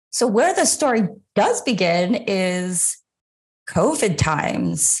So where the story does begin is COVID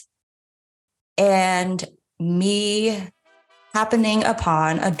times and me happening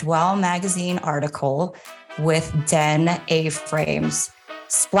upon a Dwell magazine article with Den A-frames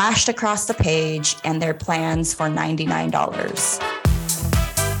splashed across the page and their plans for $99.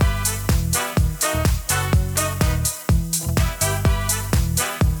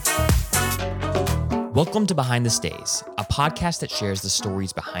 Welcome to Behind the Stays, a podcast that shares the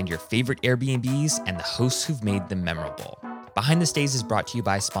stories behind your favorite Airbnbs and the hosts who've made them memorable. Behind the Stays is brought to you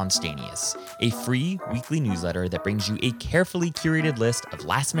by Spontaneous, a free weekly newsletter that brings you a carefully curated list of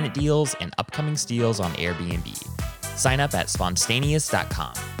last-minute deals and upcoming steals on Airbnb. Sign up at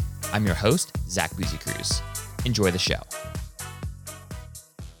spontaneous.com. I'm your host, Zach Boozy-Cruz. Enjoy the show.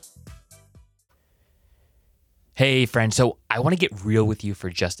 Hey friend, so I want to get real with you for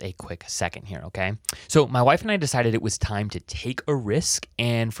just a quick second here, okay? So my wife and I decided it was time to take a risk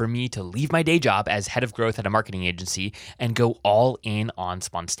and for me to leave my day job as head of growth at a marketing agency and go all in on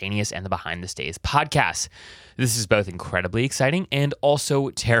Spontaneous and the Behind the Stays podcast. This is both incredibly exciting and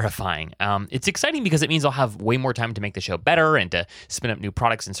also terrifying. It's exciting because it means I'll have way more time to make the show better and to spin up new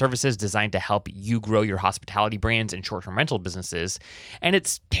products and services designed to help you grow your hospitality brands and short-term rental businesses. And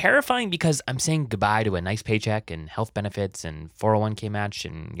it's terrifying because I'm saying goodbye to a nice paycheck and health benefits and 401k match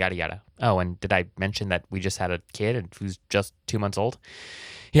and yada yada. Oh, and did I mention that we just had a kid who's just 2 months old?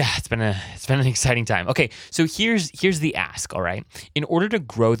 Yeah, it's been an exciting time. Okay, so here's the ask, all right? In order to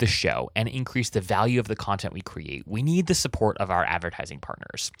grow the show and increase the value of the content we create, we need the support of our advertising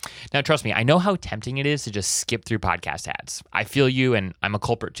partners. Now, trust me, I know how tempting it is to just skip through podcast ads. I feel you, and I'm a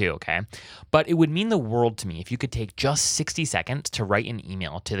culprit too, okay? But it would mean the world to me if you could take just 60 seconds to write an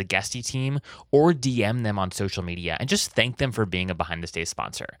email to the Guesty team or DM them on social media and just thank them for being a Behind the Stays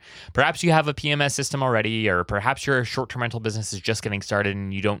sponsor. Perhaps you have a PMS system already, or perhaps your short-term rental business is just getting started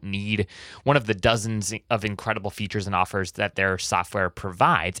and you don't need one of the dozens of incredible features and offers that their software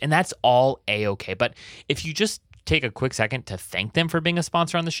provides, and that's all A-okay. But if you just take a quick second to thank them for being a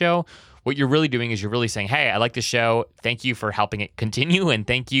sponsor on the show, what you're really doing is you're really saying, hey, I like the show. Thank you for helping it continue. And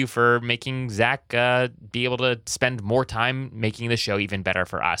thank you for making Zach be able to spend more time making the show even better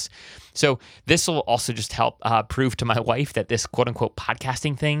for us. So this will also just help prove to my wife that this quote unquote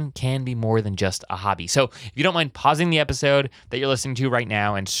podcasting thing can be more than just a hobby. So if you don't mind pausing the episode that you're listening to right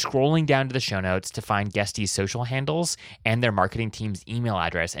now and scrolling down to the show notes to find Guesty's social handles and their marketing team's email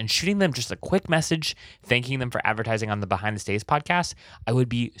address and shooting them just a quick message, thanking them for advertising on the Behind the Stays podcast, I would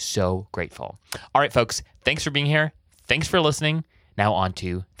be so grateful. All right, folks, thanks for being here. Thanks for listening. Now on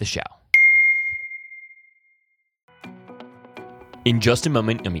to the show. In just a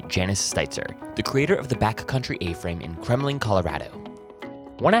moment, you'll meet Janice Steitzer, the creator of the Backcountry A-frame in Kremling, Colorado.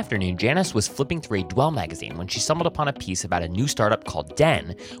 One afternoon, Janice was flipping through a Dwell magazine when she stumbled upon a piece about a new startup called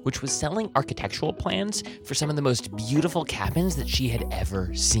Den, which was selling architectural plans for some of the most beautiful cabins that she had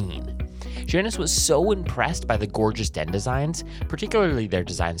ever seen. Janice was so impressed by the gorgeous Den designs, particularly their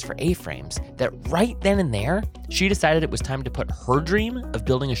designs for A-frames, that right then and there, she decided it was time to put her dream of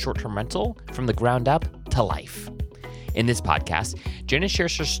building a short-term rental from the ground up to life. In this podcast, Janice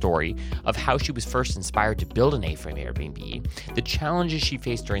shares her story of how she was first inspired to build an A-frame Airbnb, the challenges she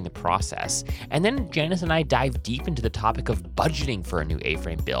faced during the process, and then Janice and I dive deep into the topic of budgeting for a new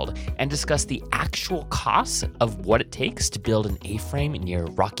A-frame build and discuss the actual costs of what it takes to build an A-frame near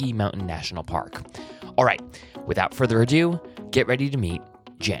Rocky Mountain National Park. All right, without further ado, get ready to meet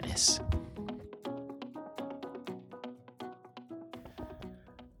Janice.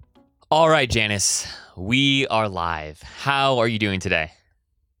 All right, Janice, we are live. How are you doing today?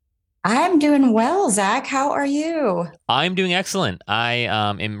 I'm doing well, Zach. How are you? I'm doing excellent. I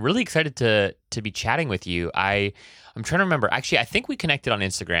am really excited to be chatting with you. I'm trying to remember. Actually, I think we connected on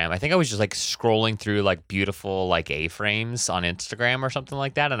Instagram. I think I was just like scrolling through like beautiful like A-frames on Instagram or something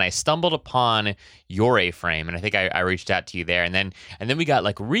like that, and I stumbled upon your A-frame, and I think I reached out to you there, and then we got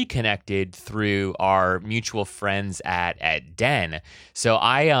like reconnected through our mutual friends at Den. So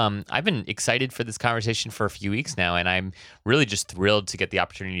I've been excited for this conversation for a few weeks now, and I'm really just thrilled to get the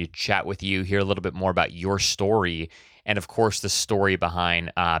opportunity to chat with you, hear a little bit more about your story, and of course the story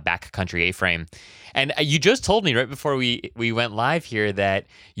behind Backcountry A-frame. And you just told me right before we went live here that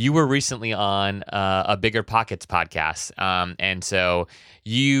you were recently on a Bigger Pockets podcast. And so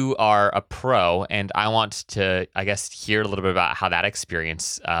you are a pro, and I want to, I guess, hear a little bit about how that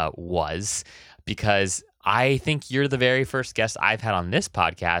experience was, because I think you're the very first guest I've had on this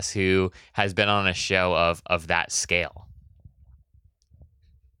podcast who has been on a show of that scale.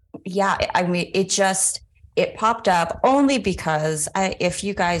 Yeah, I mean, it popped up only because if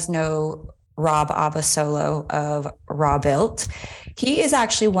you guys know Rob Abasolo of Raw Built, He is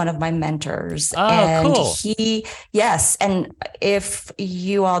actually one of my mentors. Oh, And cool. yes. And if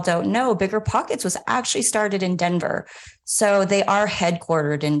you all don't know, Bigger Pockets was actually started in Denver. So they are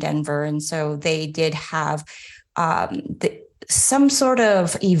headquartered in Denver. And so they did have some sort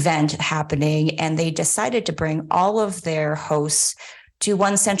of event happening, and they decided to bring all of their hosts to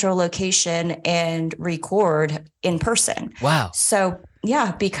one central location and record in person. Wow. So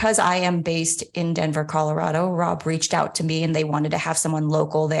yeah, because I am based in Denver, Colorado, Rob reached out to me and they wanted to have someone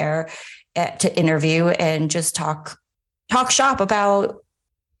local there to interview and just talk shop about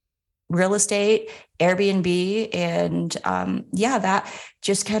real estate, Airbnb. And that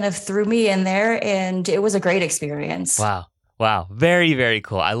just kind of threw me in there, and it was a great experience. Wow. Wow. Very, very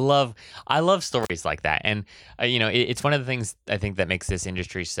cool. I love stories like that. And, it's one of the things I think that makes this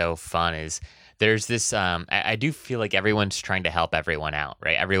industry so fun is there's this, I do feel like everyone's trying to help everyone out,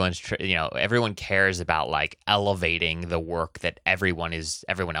 right? Everyone cares about like elevating the work that everyone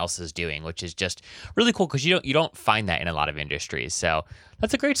else is doing, which is just really cool because you don't find that in a lot of industries. So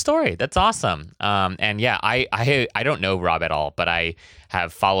that's a great story. That's awesome. And yeah, I don't know Rob at all, but I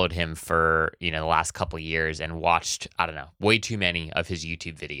have followed him for, the last couple of years and watched, I don't know, way too many of his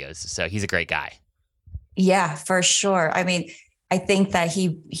YouTube videos. So he's a great guy. Yeah, for sure. I mean, I think that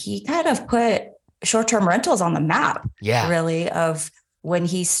he kind of put short-term rentals on the map, Yeah. really, of when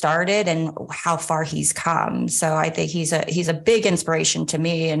he started and how far he's come. So I think he's a big inspiration to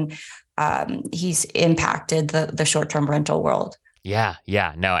me, and he's impacted the short-term rental world. Yeah,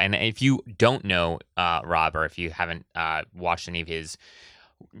 yeah, no. And if you don't know Rob, or if you haven't watched any of his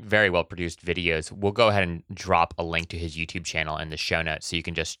very well produced videos, we'll go ahead and drop a link to his YouTube channel in the show notes so you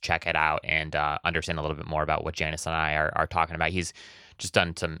can just check it out and understand a little bit more about what Janice and I are talking about. He's just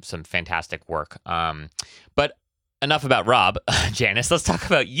done some fantastic work. But enough about Rob. Janice, let's talk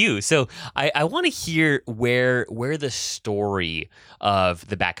about you. So I want to hear where the story of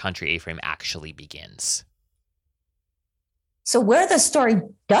the Backcountry A-Frame actually begins. So where the story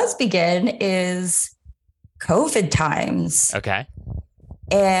does begin is COVID times. Okay.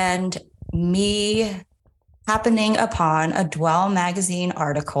 And me happening upon a Dwell magazine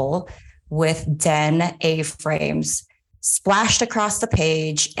article with Den A-frames splashed across the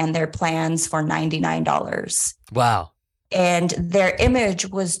page, and their plans for $99. Wow. And their image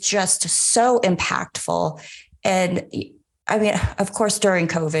was just so impactful. And I mean, of course, during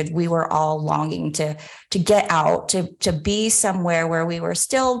COVID, we were all longing to get out, to be somewhere where we were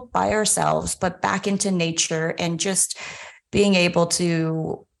still by ourselves, but back into nature, and just being able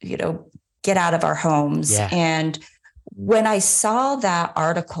to, get out of our homes. Yeah. And when I saw that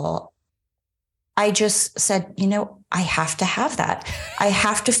article, I just said, I have to have that. I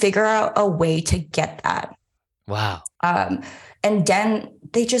have to figure out a way to get that. Wow. And then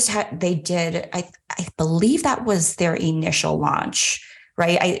they did, I believe that was their initial launch,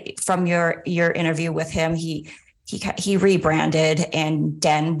 right? From your interview with him, he rebranded, and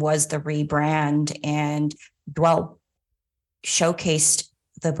Den was the rebrand, and Dwell showcased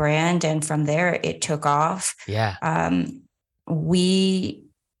the brand. And from there it took off. Yeah. We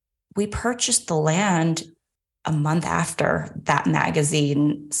purchased the land a month after that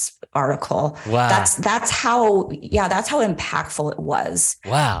magazine's article. Wow. That's how impactful it was.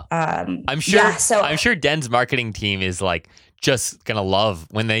 Wow. I'm sure Den's marketing team is like just gonna love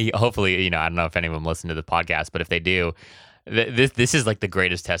when they hopefully, I don't know if anyone listened to the podcast, but if they do, this is like the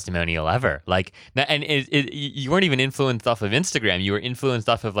greatest testimonial ever. Like, and you weren't even influenced off of Instagram. You were influenced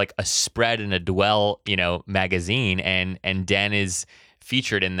off of like a spread in a Dwell, magazine, and Den is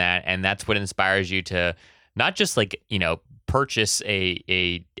featured in that, and that's what inspires you to not just like, purchase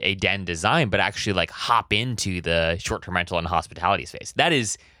a Den design, but actually like hop into the short-term rental and hospitality space. That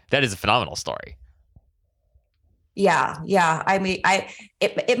is a phenomenal story. Yeah. I mean,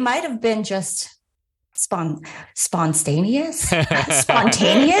 it might have been just spontaneous.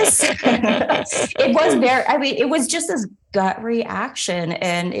 Spontaneous. It was it was just this gut reaction,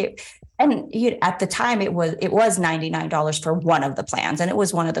 and at the time it was $99 for one of the plans, and it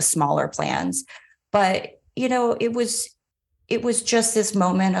was one of the smaller plans. But it was just this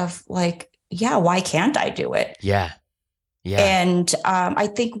moment of like, yeah, why can't I do it? Yeah. And I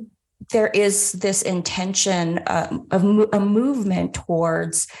think there is this intention of a movement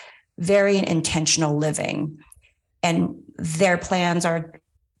towards very intentional living, and their plans are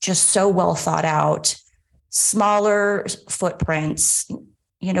just so well thought out, smaller footprints.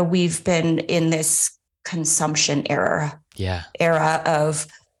 We've been in this consumption era of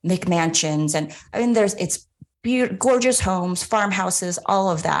McMansions, and I mean, it's gorgeous homes, farmhouses, all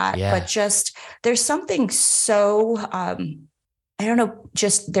of that. Yeah. But just there's something so I don't know,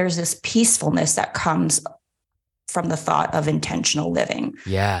 just there's this peacefulness that comes from the thought of intentional living.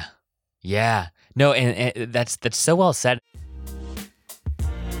 Yeah. Yeah. No, and that's so well said.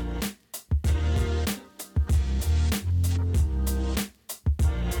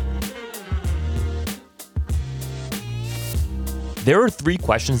 There are 3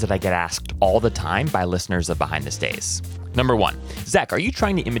 questions that I get asked all the time by listeners of Behind the Stays. Number 1, Zach, are you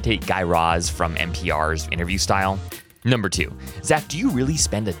trying to imitate Guy Raz from NPR's interview style? Number 2, Zach, do you really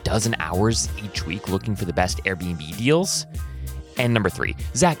spend a dozen hours each week looking for the best Airbnb deals? And number 3,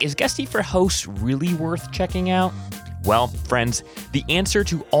 Zach, is Guesty for Hosts really worth checking out? Well, friends, the answer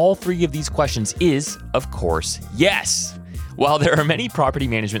to all 3 of these questions is, of course, yes. While there are many property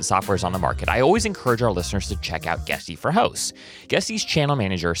management softwares on the market, I always encourage our listeners to check out Guesty for Hosts. Guesty's channel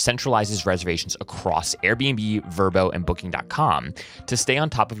manager centralizes reservations across Airbnb, Vrbo, and Booking.com to stay on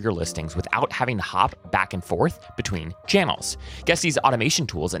top of your listings without having to hop back and forth between channels. Guesty's automation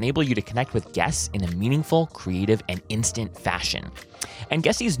tools enable you to connect with guests in a meaningful, creative, and instant fashion. And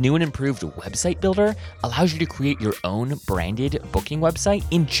Guesty's new and improved website builder allows you to create your own branded booking website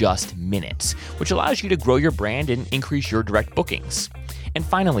in just minutes, which allows you to grow your brand and increase your direct bookings. And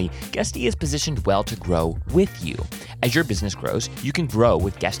finally, Guesty is positioned well to grow with you. As your business grows, you can grow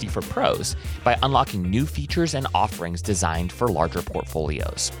with Guesty for Pros by unlocking new features and offerings designed for larger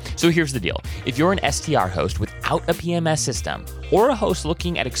portfolios. So here's the deal. If you're an STR host without a PMS system or a host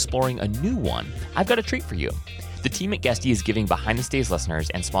looking at exploring a new one, I've got a treat for you. The team at Guesty is giving Behind the Stays listeners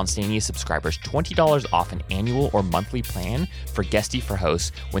and Spontaneous subscribers $20 off an annual or monthly plan for Guesty for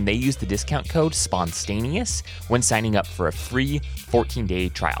Hosts when they use the discount code Spontaneous when signing up for a free 14-day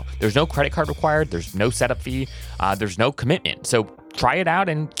trial. There's no credit card required. There's no setup fee. There's no commitment. So try it out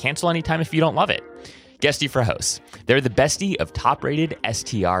and cancel anytime if you don't love it. Guesty for Hosts. They're the bestie of top-rated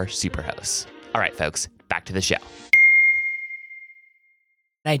STR superhosts. All right, folks, back to the show.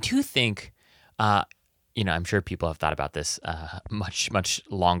 I do think... I'm sure people have thought about this much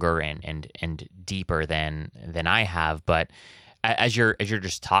longer and deeper than I have. But as you're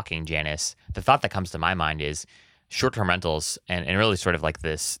just talking, Janice, the thought that comes to my mind is short-term rentals and really sort of like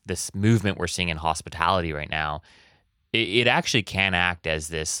this movement we're seeing in hospitality right now. It actually can act as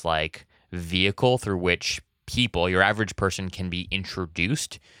this like vehicle through which people, your average person, can be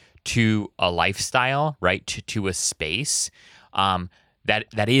introduced to a lifestyle, right? To a space.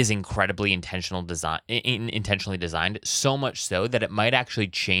 That is incredibly intentionally designed, so much so that it might actually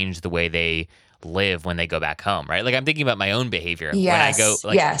change the way they live when they go back home, right? Like I'm thinking about my own behavior when I go,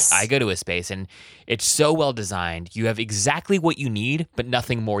 I go to a space and it's so well designed. You have exactly what you need, but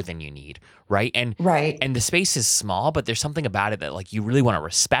nothing more than you need, right? And the space is small, but there's something about it that like you really want to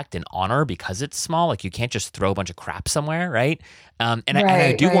respect and honor because it's small. Like you can't just throw a bunch of crap somewhere, right?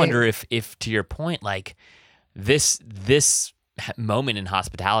 I do wonder if to your point, like this moment in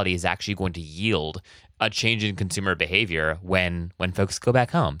hospitality is actually going to yield a change in consumer behavior when folks go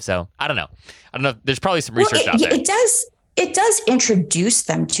back home. So I don't know. There's probably some research out there. It does introduce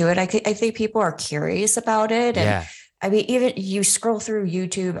them to it. I think people are curious about it. And yeah. I mean, even you scroll through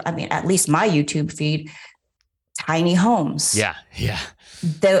YouTube, I mean, at least my YouTube feed, tiny homes. Yeah. Yeah.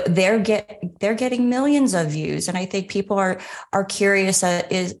 They're getting millions of views. And I think people are curious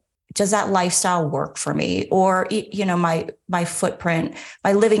does that lifestyle work for me? Or, my footprint,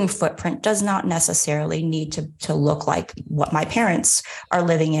 my living footprint does not necessarily need to look like what my parents are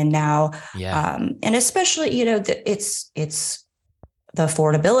living in now. Yeah. And especially, it's the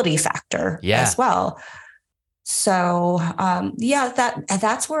affordability factor as well. So,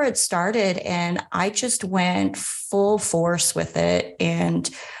 that's where it started. And I just went full force with it and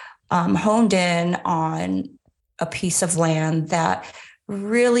honed in on a piece of land that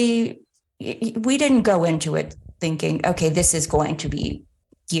really, we didn't go into it thinking, okay, this is going to be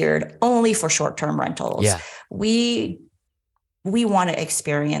geared only for short-term rentals. Yeah. We want to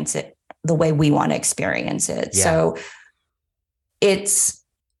experience it the way we want to experience it. Yeah. So it's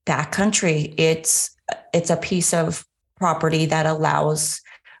backcountry. It's a piece of property that allows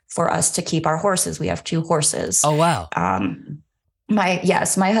for us to keep our horses. We have 2 horses. Oh, wow.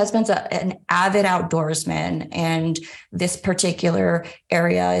 My husband's an avid outdoorsman, and this particular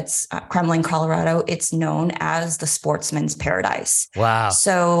area, it's Kremlin, Colorado. It's known as the sportsman's paradise. Wow.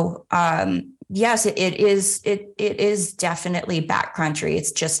 So, yes, it is definitely backcountry.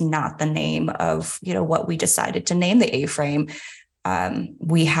 It's just not the name of, what we decided to name the A-frame.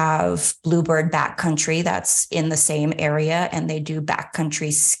 We have Bluebird Backcountry that's in the same area, and they do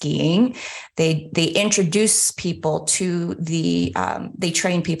backcountry skiing. They introduce people to they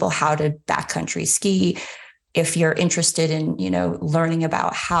train people how to backcountry ski. If you're interested in, learning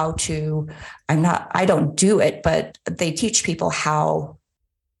about how to, I don't do it, but they teach people how,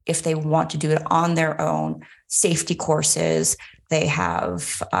 if they want to do it on their own, safety courses. They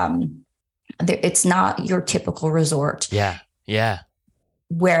have, it's not your typical resort. Yeah. Yeah.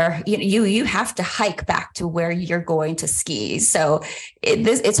 Where you have to hike back to where you're going to ski. So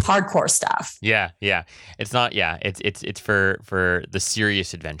it's hardcore stuff. Yeah, yeah. It's not. Yeah, it's for the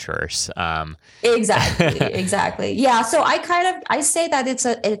serious adventurers. Exactly. Yeah. So I say that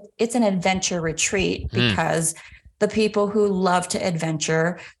it's an adventure retreat because the people who love to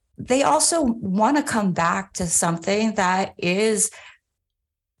adventure, they also want to come back to something that is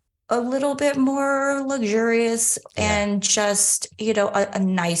a little bit more luxurious and just, a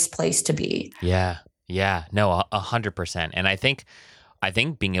nice place to be. Yeah. Yeah. No, 100%. And I think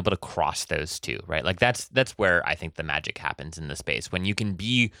being able to cross those two, right? Like that's where I think the magic happens in the space, when you can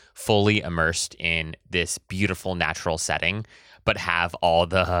be fully immersed in this beautiful natural setting, but have all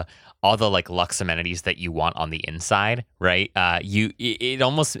the like luxe amenities that you want on the inside, right? It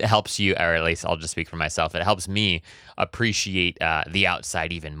almost helps you, or at least I'll just speak for myself. It helps me appreciate the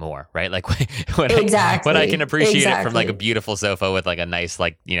outside even more, right? Like when I can appreciate it from like a beautiful sofa with like a nice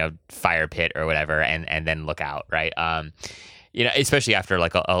like fire pit or whatever, and then look out, right? Especially after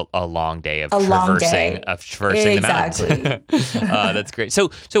like a long day of traversing the mountains. That's great.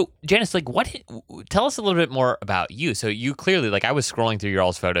 So Janice, like tell us a little bit more about you. So you clearly, like, I was scrolling through your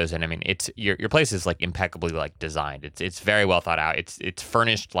all's photos, and I mean, it's your place is like impeccably like designed. It's very well thought out. It's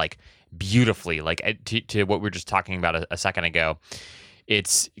furnished like beautifully, like to what we were just talking about a second ago.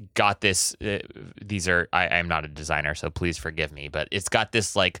 It's got this, I'm not a designer, so please forgive me, but it's got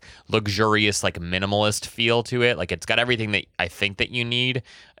this like luxurious, like minimalist feel to it. Like it's got everything that I think that you need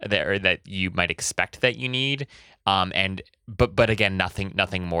that you might expect that you need. But again,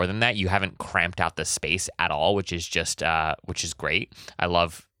 nothing more than that. You haven't cramped out the space at all, which is just, which is great. I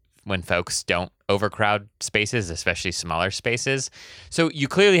love when folks don't overcrowd spaces, especially smaller spaces. So you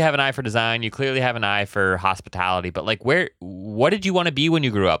clearly have an eye for design. You clearly have an eye for hospitality. But like, what did you want to be when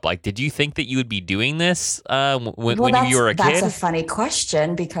you grew up? Like, did you think that you would be doing this when you were a kid? That's a funny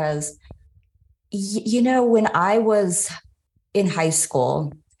question because, when I was in high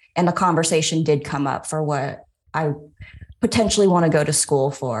school and the conversation did come up for what I potentially want to go to school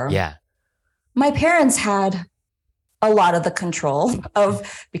for. Yeah. My parents had a lot of the control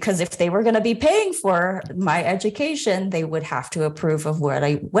because if they were going to be paying for my education, they would have to approve of what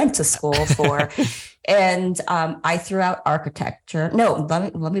I went to school for. And I threw out architecture. No,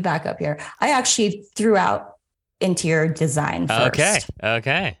 let me back up here. I actually threw out interior design first.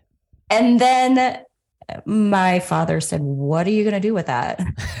 Okay. And then my father said, "What are you going to do with that?"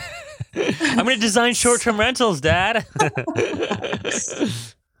 I'm going to design short-term rentals, Dad.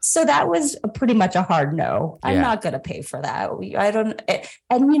 So that was pretty much a hard no. I'm not going to pay for that. I don't.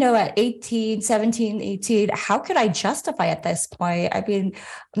 And, at 18, 17, 18, how could I justify at this point? I mean,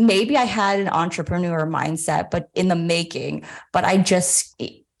 maybe I had an entrepreneur mindset, but in the making, but I just,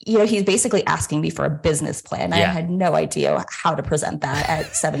 he's basically asking me for a business plan. I had no idea how to present that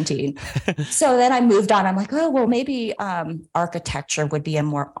at 17. So then I moved on. I'm like, oh, well, maybe architecture would be a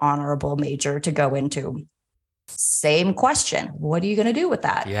more honorable major to go into. Same question. What are you going to do with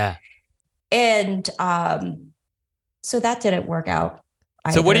that? Yeah. And so that didn't work out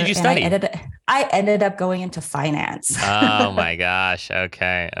either. So what did you study? I ended up going into finance. Oh my gosh.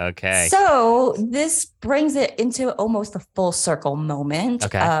 Okay. So this brings it into almost a full circle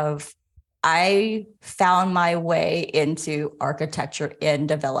moment of I found my way into architecture and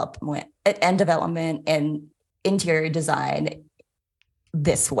development and interior design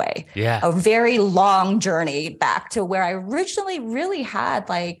this way. Yeah. A very long journey back to where I originally really had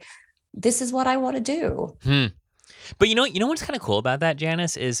like, this is what I want to do. But you know what's kind of cool about that,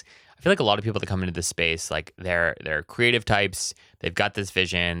 Janice, is I feel like a lot of people that come into this space, like they're creative types, they've got this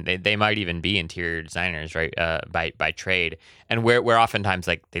vision, they might even be interior designers, right? By trade. And where oftentimes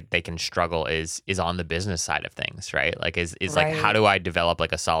like they can struggle is on the business side of things, right? Like is like, how do I develop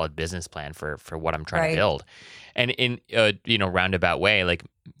like a solid business plan for what I'm trying to build? And in a roundabout way, like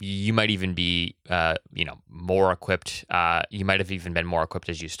you might even be more equipped. You might have even been more equipped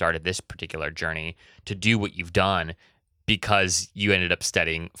as you started this particular journey to do what you've done because you ended up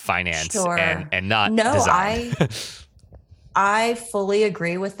studying finance and not design. I fully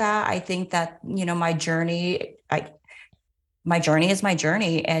agree with that. I think that my journey is my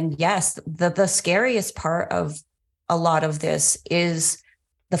journey, and yes, the scariest part of a lot of this is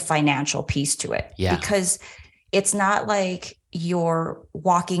the financial piece to it, because it's not like you're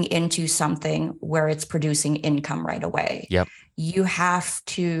walking into something where it's producing income right away. Yep. You have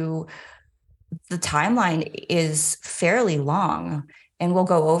to, the timeline is fairly long, and we'll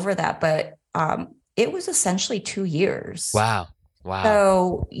go over that, but it was essentially 2 years. Wow. Wow.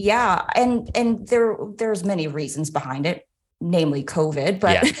 So yeah, and there's many reasons behind it, namely COVID,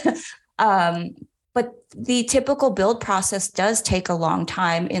 but Yeah. um, but the typical build process does take a long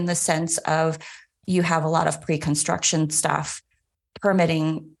time in the sense of you have a lot of pre-construction stuff,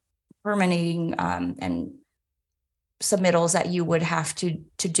 permitting, and submittals that you would have to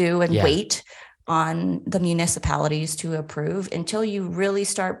do and Yeah. wait on the municipalities to approve until you really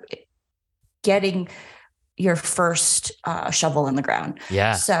start getting your first shovel in the ground.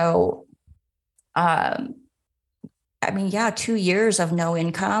 Yeah. So, um, I mean, yeah, 2 years of no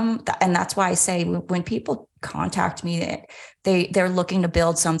income, and that's why I say when people contact me, they're looking to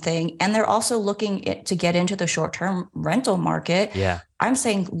build something, and they're also looking to get into the short term rental market. Yeah. I'm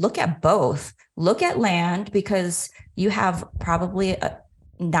saying look at both. Look at land because you have probably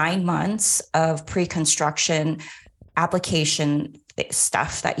 9 months of pre construction application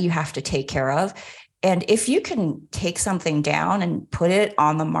stuff that you have to take care of. And if you can take something down and put it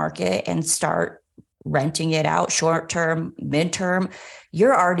on the market and start renting it out short term, midterm,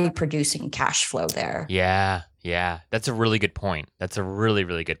 you're already producing cash flow there. Yeah, yeah. That's a really good point. That's a really,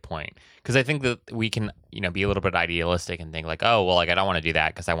 really good point. Because I think that we can, be a little bit idealistic and think like, oh, well, like I don't want to do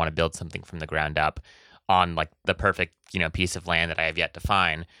that because I want to build something from the ground up on like the perfect, piece of land that I have yet to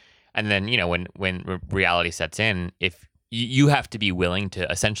find. And then, when reality sets in, if you have to be willing to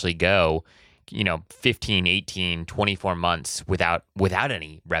essentially go, 15, 18, 24 months without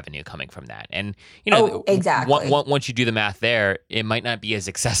any revenue coming from that. And, Exactly. once you do the math there, it might not be as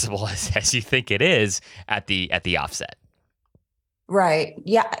accessible as you think it is at the offset. Right.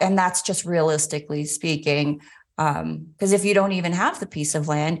 Yeah. And that's just realistically speaking. Because if you don't even have the piece of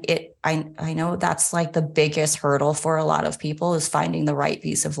land, I know that's like the biggest hurdle for a lot of people is finding the right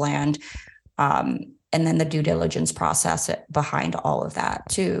piece of land. And then the due diligence process behind all of that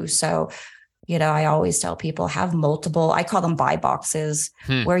too. So, I always tell people have multiple, I call them buy boxes,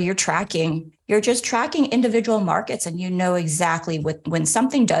 where you're just tracking individual markets and you know exactly when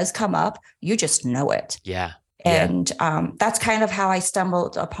something does come up, you just know it. Yeah. And that's kind of how I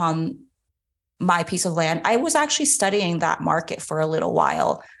stumbled upon my piece of land. I was actually studying that market for a little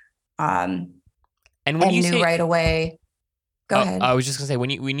while, and when you knew say right away. Go ahead. I was just gonna say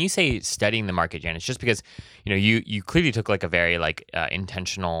when you say studying the market, Jan, it's just because you clearly took like a very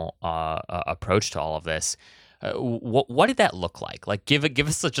intentional approach to all of this. What did that look like? Like give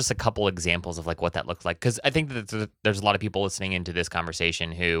us just a couple examples of like what that looked like, because I think that there's a lot of people listening into this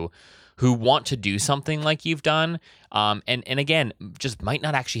conversation who want to do something like you've done, and again just might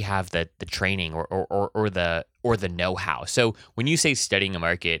not actually have the training or the know-how. So when you say studying a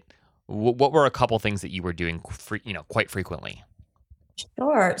market, what were a couple things that you were doing quite frequently?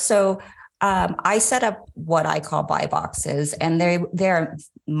 Sure. So I set up what I call buy boxes, and they're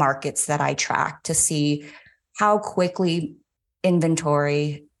markets that I track to see how quickly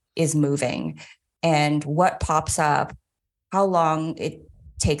inventory is moving and what pops up, how long it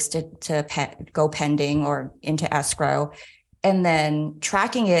takes to go pending or into escrow, and then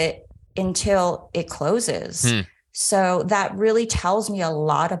tracking it until it closes. So that really tells me a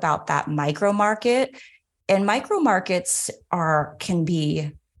lot about that micro market. And micro markets can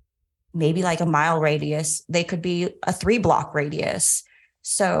be maybe like a mile radius. They could be a 3-block radius.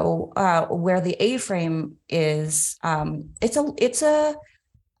 So where the A-frame is, it's a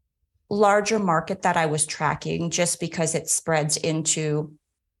larger market that I was tracking just because it spreads into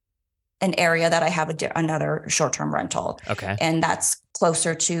an area that I have another short-term rental. Okay. And that's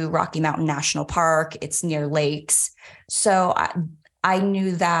closer to Rocky Mountain National Park. It's near lakes. So I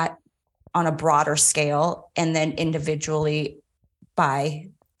knew that on a broader scale and then individually by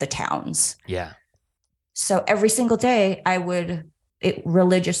the towns. Yeah. So every single day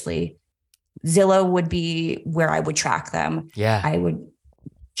religiously, Zillow would be where I would track them. Yeah. I would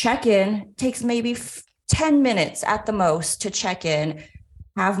check in, takes maybe 10 minutes at the most to check in,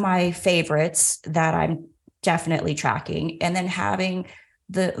 have my favorites that I'm definitely tracking, and then having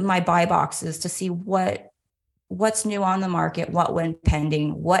my buy boxes to see what's new on the market, what went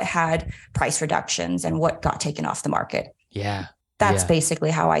pending, what had price reductions, and what got taken off the market. Yeah. That's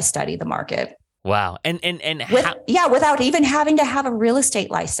basically how I study the market. Wow. And without even having to have a real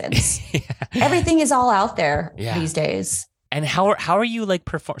estate license. Yeah. Everything is all out there these days. And how are you like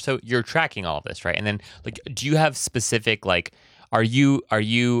perform? So you're tracking all of this, right? And then like, do you have specific like, are you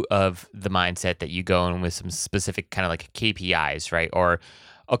of the mindset that you go in with some specific kind of like KPIs, right? Or,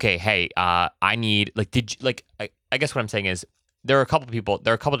 okay, hey, I need like, I guess what I'm saying is there are a couple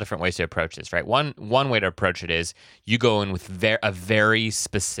different ways to approach this, right? One way to approach it is you go in with a very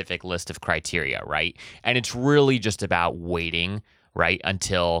specific list of criteria, right? And it's really just about waiting, right,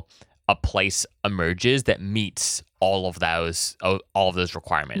 until a place emerges that meets all of those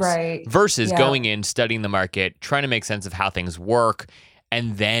requirements. Right. Versus going in, studying the market, trying to make sense of how things work,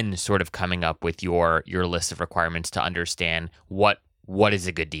 and then sort of coming up with your list of requirements to understand what is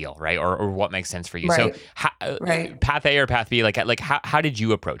a good deal, right? Or what makes sense for you. Right. So path A or path B, like how did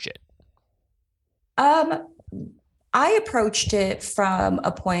you approach it? I approached it from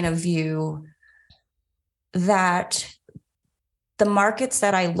a point of view that the markets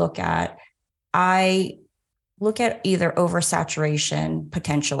that I look at either oversaturation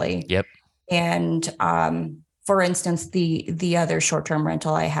potentially. Yep. And for instance, the other short-term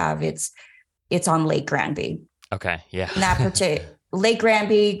rental I have, it's on Lake Granby. Okay. Yeah. In that particular Lake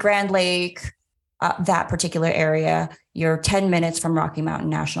Granby, Grand Lake, that particular area, you're 10 minutes from Rocky Mountain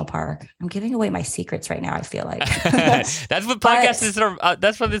National Park. I'm giving away my secrets right now, I feel like. That's what podcasts is.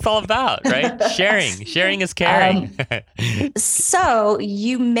 That's what it's all about, right? Sharing is caring. So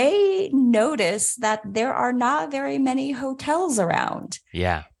you may notice that there are not very many hotels around.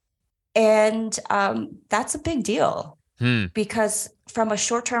 Yeah. And that's a big deal because from a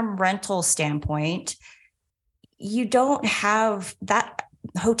short-term rental standpoint, you don't have that.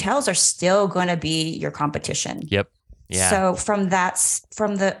 Hotels are still going to be your competition. Yep. Yeah. So from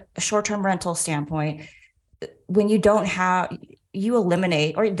the short-term rental standpoint, when you don't have, you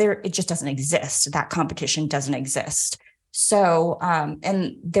eliminate, or it just doesn't exist. That competition doesn't exist. So,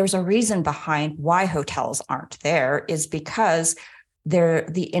 and there's a reason behind why hotels aren't there is because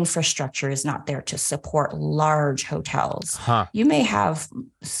the infrastructure is not there to support large hotels. You may have,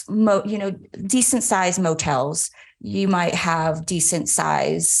 decent sized motels. You might have decent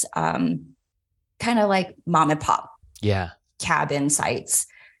size, kind of like mom and pop cabin sites.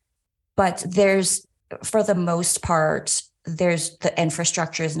 But for the most part, the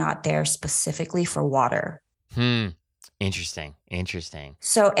infrastructure is not there specifically for water. Interesting.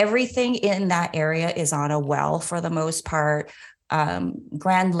 So everything in that area is on a well for the most part.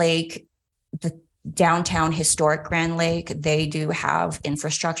 Grand Lake, the downtown historic Grand Lake, they do have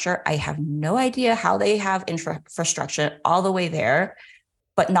infrastructure. I have no idea how they have infrastructure all the way there,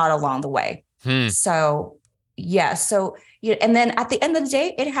 but not along the way. So, yeah. So, and then at the end of the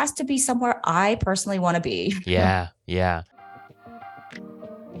day, it has to be somewhere I personally want to be. Yeah.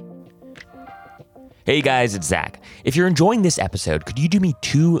 Hey guys, it's Zach. If you're enjoying this episode, could you do me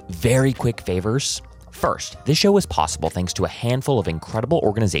two very quick favors? First, this show is possible thanks to a handful of incredible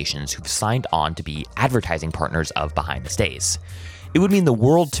organizations who've signed on to be advertising partners of Behind the Stays. It would mean the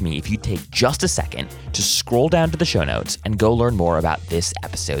world to me if you'd take just a second to scroll down to the show notes and go learn more about this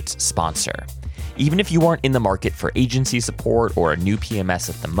episode's sponsor. Even if you aren't in the market for agency support or a new PMS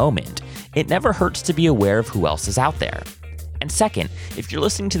at the moment, it never hurts to be aware of who else is out there. And second, if you're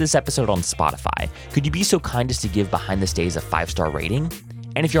listening to this episode on Spotify, could you be so kind as to give Behind the Stays a 5-star rating?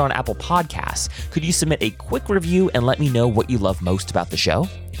 And if you're on Apple Podcasts, could you submit a quick review and let me know what you love most about the show?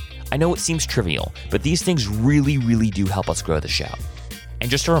 I know it seems trivial, but these things really, really do help us grow the show.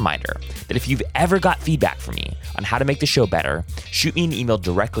 And just a reminder that if you've ever got feedback from me on how to make the show better, shoot me an email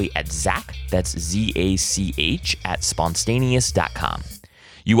directly at Zach, that's ZACH, at spontaneous.com.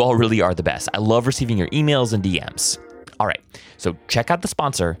 You all really are the best. I love receiving your emails and DMs. All right, so check out the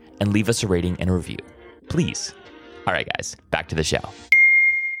sponsor and leave us a rating and a review, please. All right, guys, back to the show.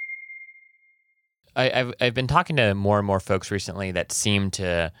 I've been talking to more and more folks recently that seem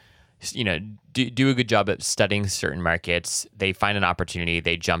to, do a good job at studying certain markets. They find an opportunity,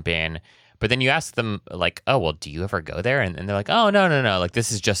 they jump in, but then you ask them like, oh, well, do you ever go there? And they're like, oh, no. Like,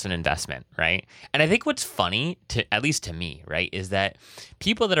 this is just an investment, right? And I think what's funny, at least to me, right, is that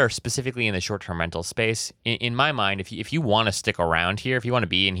people that are specifically in the short-term rental space, in my mind, if you want to stick around here, if you want to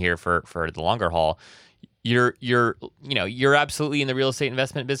be in here for the longer haul, you're absolutely in the real estate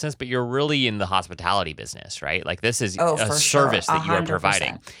investment business, but you're really in the hospitality business, right? Like, this is a service that you are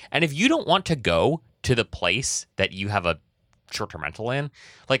providing. And if you don't want to go to the place that you have a short-term rental in,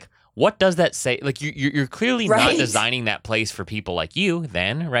 like, what does that say? Like, you're clearly not designing that place for people like you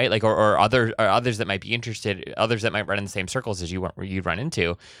then, right? Like, or others that might be interested, others that might run in the same circles as you'd run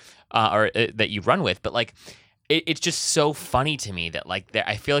into, or that you run with. But like, it's just so funny to me that like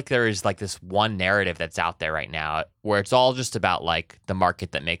I feel like there is like this one narrative that's out there right now where it's all just about like the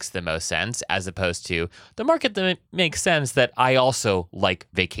market that makes the most sense, as opposed to the market that makes sense that I also like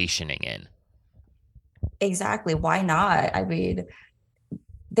vacationing in. Exactly. Why not? I mean,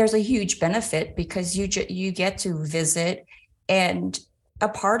 there's a huge benefit because you get to visit, and a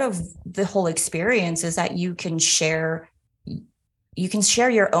part of the whole experience is that you can share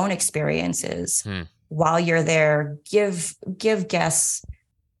your own experiences. While you're there, give guests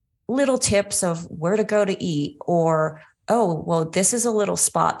little tips of where to go to eat, or oh, well, this is a little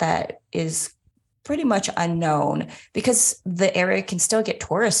spot that is pretty much unknown, because the area can still get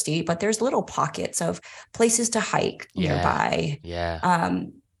touristy, but there's little pockets of places to hike nearby. Yeah.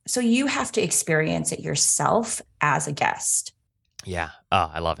 So you have to experience it yourself as a guest. Yeah.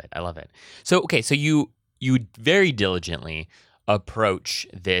 Oh, I love it. I love it. So, okay. So you very diligently approach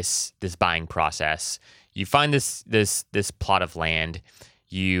this buying process. You find this plot of land.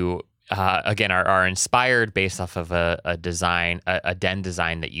 You again are inspired based off of a design, a den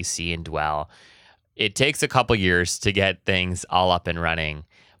design that you see in Dwell. It takes a couple years to get things all up and running,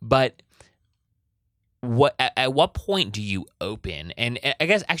 but at what point do you open? And I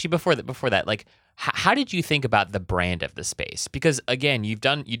guess actually before that, like how did you think about the brand of the space? Because again, you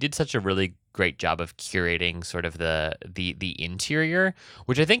did such a really great job of curating sort of the interior,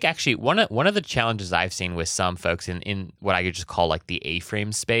 which I think actually one of the challenges I've seen with some folks in what I could just call like the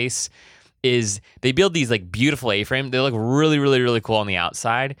A-frame space is they build these like beautiful A-frame. They look really, really, really cool on the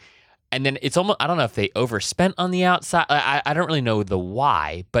outside. And then it's almost, I don't know if they overspent on the outside. I don't really know the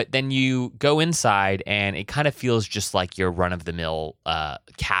why, but then you go inside and it kind of feels just like your run-of-the-mill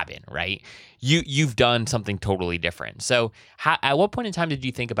cabin, right? You've done something totally different. So at what point in time did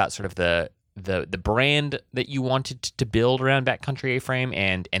you think about sort of the brand that you wanted to build around Backcountry A-Frame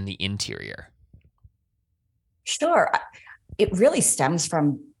and the interior? Sure. It really stems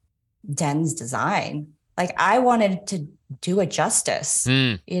from Den's design. Like, I wanted to do it justice.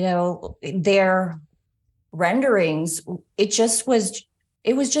 Their renderings, it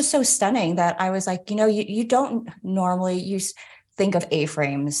was just so stunning that I was like, you don't normally think of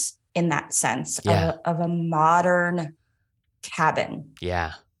A-frames in that sense of a modern cabin.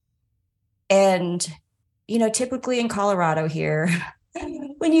 Yeah. And, typically in Colorado here,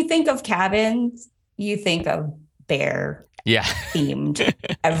 when you think of cabins, you think of bear themed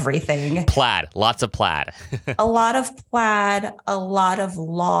everything. Plaid, lots of plaid. A lot of plaid, a lot of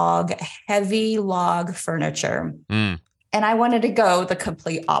heavy log furniture. And I wanted to go the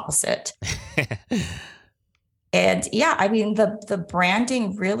complete opposite. And yeah, I mean, the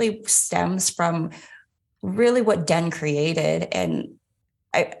branding really stems from really what Den created. And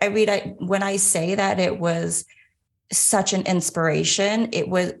I mean, when I say that it was such an inspiration, it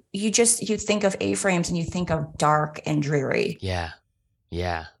was, you think of A-frames and you think of dark and dreary. Yeah.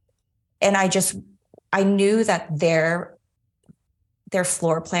 And I knew that their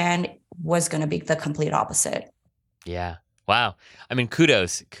floor plan was going to be the complete opposite. Yeah. Wow. I mean,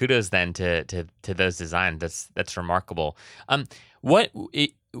 kudos then to those designs. That's remarkable.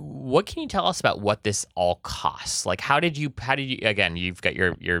 What can you tell us about what this all costs? Like, how did you, again, you've got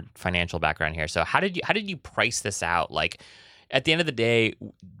your financial background here. So how did you price this out? Like, at the end of the day,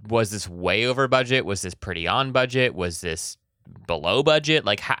 was this way over budget? Was this pretty on budget? Was this below budget?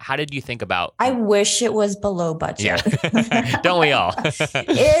 Like, how did you think about? I wish it was below budget. Yeah. Don't we all?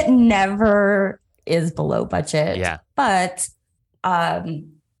 It never is below budget. Yeah. But,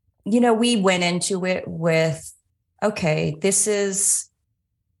 we went into it with, okay, this is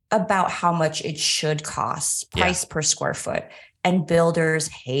about how much it should cost, price per square foot. And builders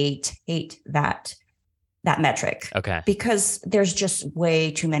hate that metric. Okay. Because there's just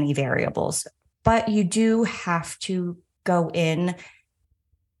way too many variables. But you do have to go in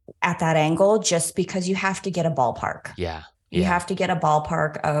at that angle just because you have to get a ballpark. Yeah. You have to get a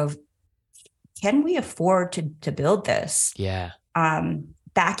ballpark of, can we afford to build this? Yeah.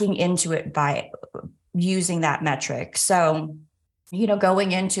 Backing into it by using that metric. So,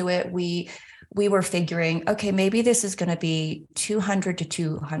 going into it, we were figuring, okay, maybe this is going to be $200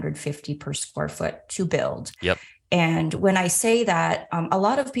 to $250 per square foot to build. Yep. And when I say that, a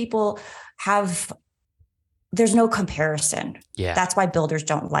lot of people there's no comparison. Yeah. That's why builders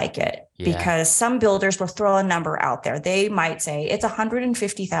don't like it, because some builders will throw a number out there. They might say it's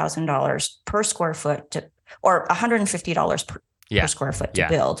 $150,000 per square foot or $150 per square foot to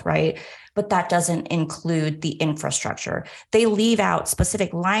build, right? But that doesn't include the infrastructure. They leave out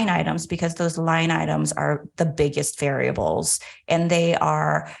specific line items because those line items are the biggest variables, and they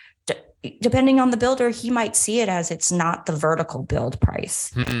are, depending on the builder, he might see it as it's not the vertical build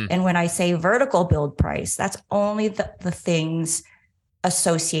price. Mm-mm. And when I say vertical build price, that's only the things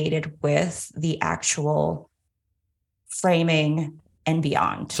associated with the actual framing and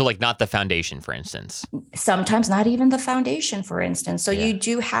beyond. So like not the foundation, for instance. Sometimes not even the foundation, for instance. So you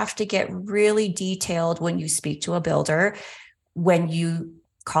do have to get really detailed when you speak to a builder, when you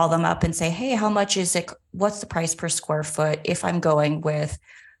call them up and say, hey, how much is it? What's the price per square foot if I'm going with,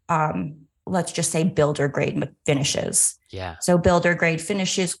 let's just say, builder grade finishes. Yeah. So builder grade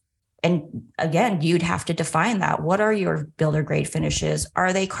finishes. And again, you'd have to define that. What are your builder grade finishes?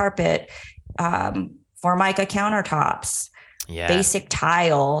 Are they carpet, Formica countertops, Yeah. basic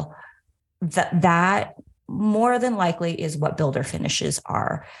tile, that more than likely is what builder finishes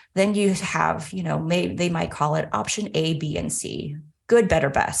are. Then you have, maybe they might call it option A, B, and C, good, better,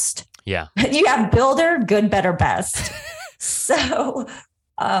 best. Yeah. You have builder, good, better, best. So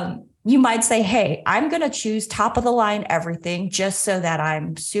you might say, hey, I'm going to choose top of the line everything just so that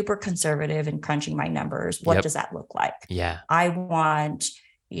I'm super conservative and crunching my numbers. What does that look like? Yeah. I want,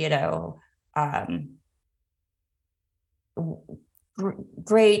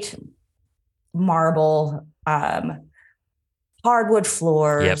 great marble, hardwood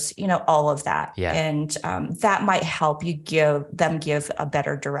floors, all of that. Yeah. And that might help you give a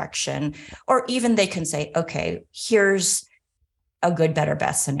better direction. Or even they can say, okay, here's a good, better,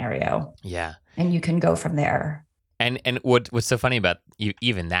 best scenario. Yeah. And you can go from there. And what's so funny about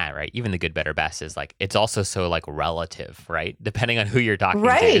even that, right? Even the good, better, best is like, it's also so like relative, right? Depending on who you're talking to.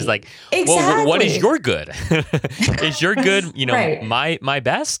 It's like, exactly. Well, what is your good? Is your good, right. my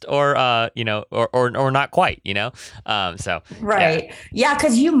best or, or not quite, so. Right. Yeah.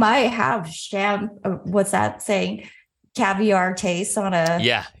 Cause you might have what's that saying? Caviar taste on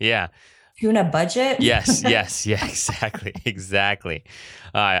a tuna budget. Yes. Yeah, exactly.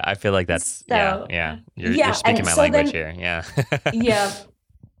 I feel like that's, You're speaking my language here. Yeah. Yeah.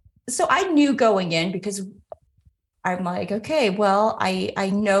 So I knew going in because I'm like, okay, well,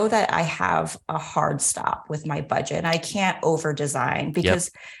 I know that I have a hard stop with my budget and I can't over design because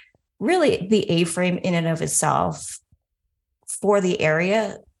really the A-frame in and of itself for the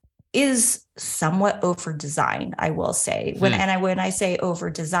area is somewhat over designed, I will say. When I say over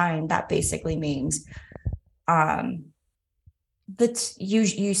designed, that basically means that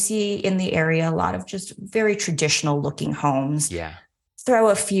you see in the area a lot of just very traditional looking homes. Yeah. Throw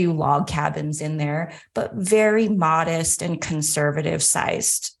a few log cabins in there, but very modest and conservative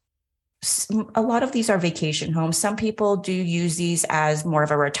sized. A lot of these are vacation homes. Some people do use these as more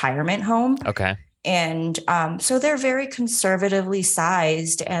of a retirement home. Okay. And so they're very conservatively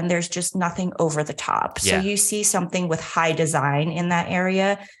sized and there's just nothing over the top. So you see something with high design in that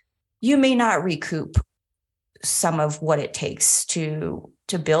area, you may not recoup some of what it takes to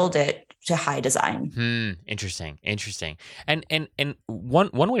build it to high design. Interesting. And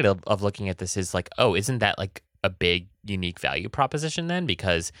one way of looking at this is like, oh, isn't that like a big unique value proposition then?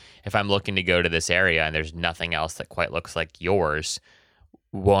 Because if I'm looking to go to this area and there's nothing else that quite looks like yours,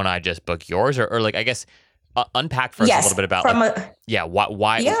 won't I just book yours? Or like, I guess, unpack for us a little bit about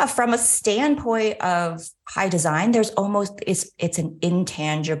why? Yeah, from a standpoint of high design, there's almost it's an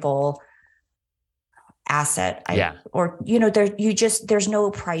intangible asset. There's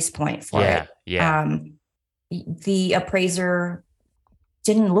no price point for it. Yeah. The appraiser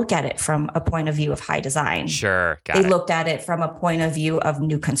didn't look at it from a point of view of high design. Sure. They looked at it from a point of view of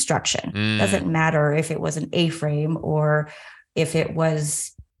new construction. Doesn't matter if it was an A-frame or if it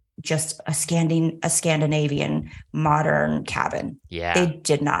was just a Scandinavian modern cabin. Yeah. They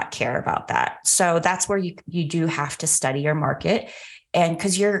did not care about that. So that's where you do have to study your market. And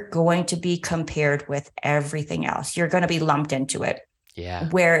because you're going to be compared with everything else, you're going to be lumped into it. Yeah.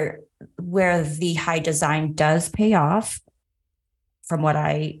 Where the high design does pay off, from what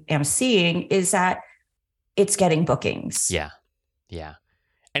I am seeing, is that it's getting bookings. Yeah.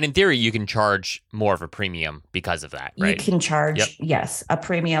 And in theory, you can charge more of a premium because of that, right? You can charge, a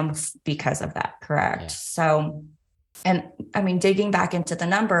premium because of that. Correct. Yeah. So, and I mean, digging back into the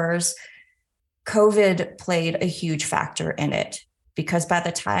numbers, COVID played a huge factor in it because by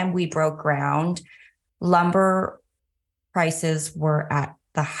the time we broke ground, lumber prices were at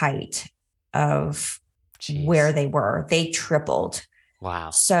the height of where they were. They tripled. Wow.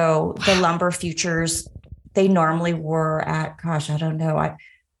 So the lumber futures, they normally were at, I don't know.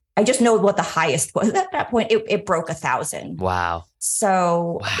 I just know what the highest was at that point. It broke 1,000. Wow.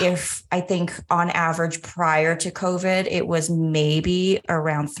 So if I think on average prior to COVID, it was maybe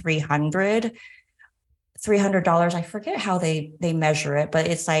around $300. I forget how they measure it, but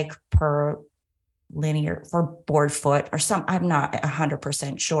it's like per linear for board foot or some, I'm not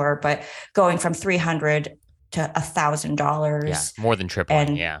 100% sure, but going from $300 to $1,000. Yeah, more than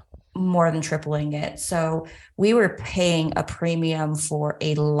tripling. More than tripling it. So we were paying a premium for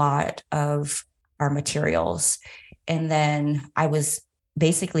a lot of our materials. And then I was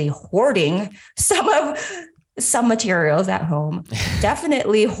basically hoarding some materials at home,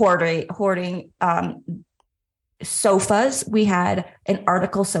 definitely hoarding sofas. We had an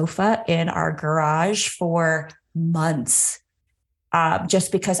article sofa in our garage for months,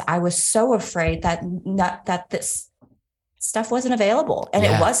 just because I was so afraid that this stuff wasn't available, and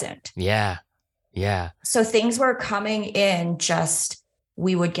it wasn't. Yeah. So things were coming in just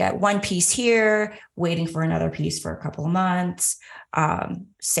we would get one piece here, waiting for another piece for a couple of months.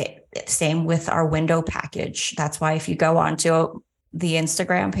 Same with our window package. That's why if you go onto the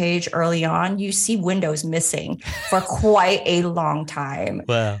Instagram page early on, you see windows missing for quite a long time.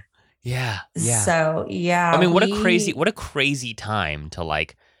 Wow. Yeah. Yeah. So yeah. I mean, what a crazy time to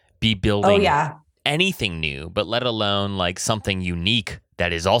like be building anything new, but let alone like something unique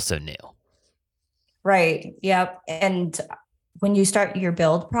that is also new. Right. Yep. And when you start your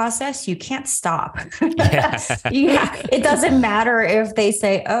build process, you can't stop. It doesn't matter if they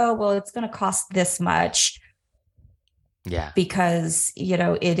say, oh, well, it's going to cost this much. Yeah. Because,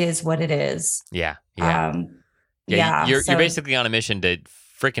 it is what it is. Yeah. Yeah. You're basically on a mission to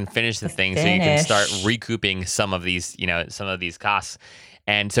freaking finish the thing so you can start recouping some of these costs.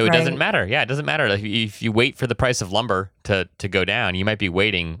 And so it doesn't matter. Yeah, it doesn't matter. Like if you wait for the price of lumber to go down, you might be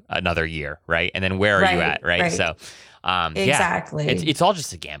waiting another year, right? And then where are you at, right? So exactly. It's all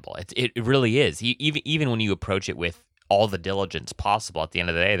just a gamble. It really is. Even when you approach it with all the diligence possible, at the end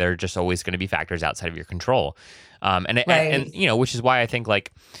of the day, there are just always going to be factors outside of your control. And which is why I think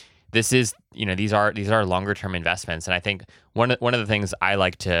like this is, these are longer term investments. And I think one of the things I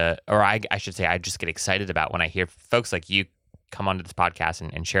like to, or I should say, I just get excited about when I hear folks like you come onto this podcast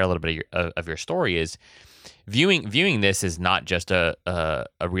and share a little bit of your story is viewing this as not just a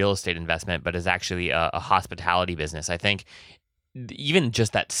real estate investment, but as actually a hospitality business. I think even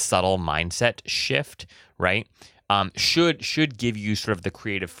just that subtle mindset shift, right? Should give you sort of the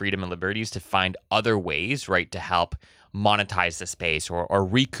creative freedom and liberties to find other ways, right, to help monetize the space or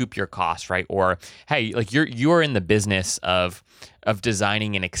recoup your costs, right? Or hey, like you're in the business of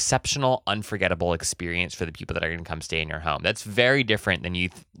designing an exceptional, unforgettable experience for the people that are going to come stay in your home. That's very different than you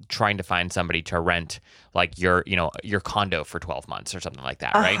trying to find somebody to rent like your condo for 12 months or something like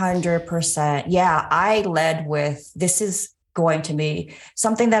that, right? 100%. Yeah, I led with this is going to be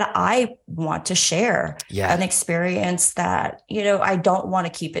something that I want to share, an experience that, I don't want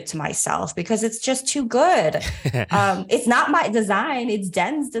to keep it to myself because it's just too good. It's not my design, it's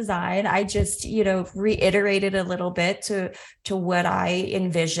Den's design. I just, reiterated a little bit to what I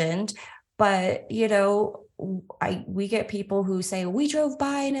envisioned, but, we get people who say, we drove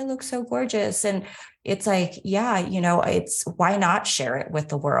by and it looks so gorgeous. And it's like, it's why not share it with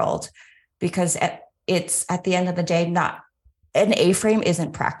the world? Because it's at the end of the day, an A-frame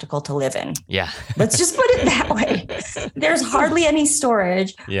isn't practical to live in. Yeah. Let's just put it that way. There's hardly any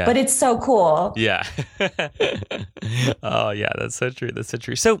storage, but it's so cool. Yeah. Oh, yeah. That's so true.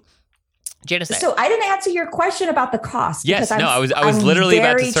 So, Janice, so I didn't answer your question about the cost. Yes, I was literally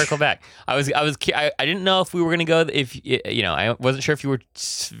about to circle back. I didn't know if we were going to go. I wasn't sure if you were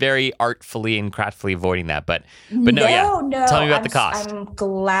very artfully and craftfully avoiding that, but no. Tell me about the cost. I'm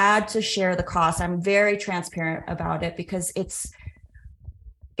glad to share the cost. I'm very transparent about it because it's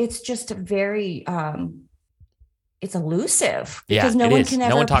just very it's elusive because no one can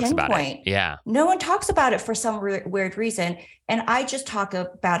ever pinpoint. About it. Yeah. No one talks about it for some weird reason. And I just talk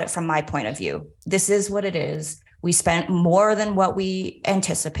about it from my point of view. This is what it is. We spent more than what we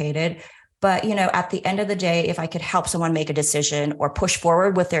anticipated. But, at the end of the day, if I could help someone make a decision or push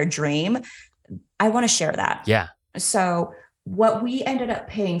forward with their dream, I want to share that. Yeah. So what we ended up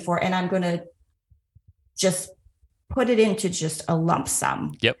paying for, and I'm going to just put it into just a lump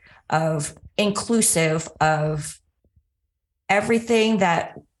sum of inclusive of everything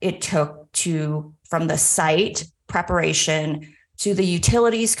that it took from the site preparation to the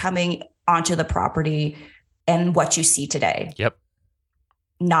utilities coming onto the property and what you see today. Yep.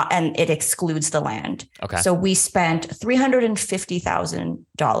 And it excludes the land. Okay. So we spent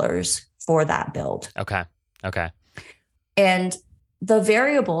 $350,000 for that build. Okay. And the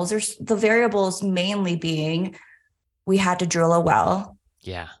variables mainly being we had to drill a well.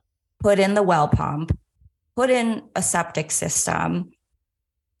 Yeah. Put in the well pump, put in a septic system,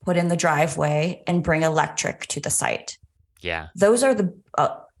 put in the driveway, and bring electric to the site. Yeah. Those are the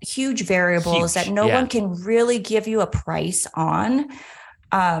huge variables that no one can really give you a price on.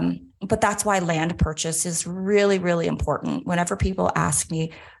 But that's why land purchase is really, really important. Whenever people ask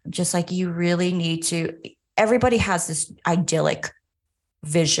me, just like you really need to, everybody has this idyllic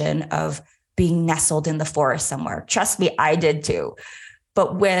vision of being nestled in the forest somewhere. Trust me, I did too.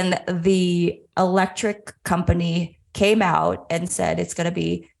 But when the electric company came out and said it's going to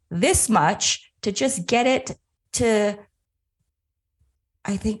be this much to just get it to,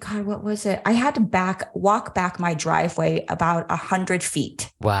 I think, God, what was it? I had to walk back my driveway about 100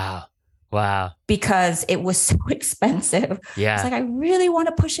 feet. Wow. Because it was so expensive. Yeah. It's like, I really want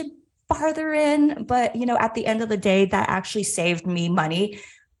to push it farther in. But, at the end of the day, that actually saved me money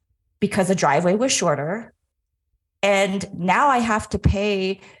because the driveway was shorter. And now I have to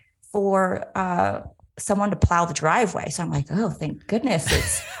pay for someone to plow the driveway. So I'm like, oh, thank goodness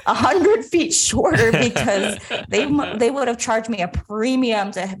it's 100 feet shorter, because they would have charged me a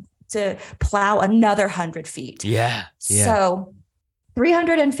premium to plow another 100 feet. Yeah. So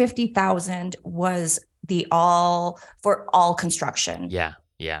 350,000 was for all construction. Yeah.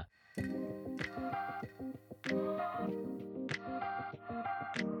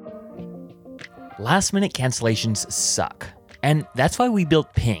 Last minute cancellations suck. And that's why we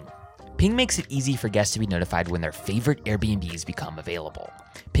built Ping. Ping makes it easy for guests to be notified when their favorite Airbnbs become available.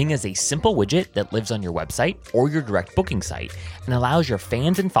 Ping is a simple widget that lives on your website or your direct booking site and allows your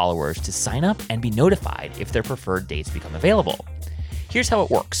fans and followers to sign up and be notified if their preferred dates become available. Here's how it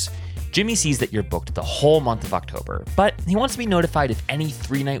works. Jimmy sees that you're booked the whole month of October, but he wants to be notified if any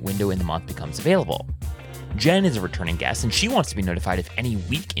 3-night window in the month becomes available. Jen is a returning guest, and she wants to be notified if any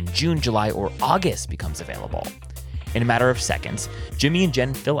week in June, July, or August becomes available. In a matter of seconds, Jimmy and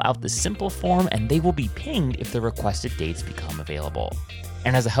Jen fill out the simple form, and they will be pinged if the requested dates become available.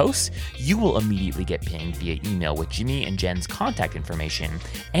 And as a host, you will immediately get pinged via email with Jimmy and Jen's contact information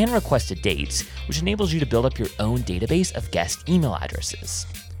and requested dates, which enables you to build up your own database of guest email addresses.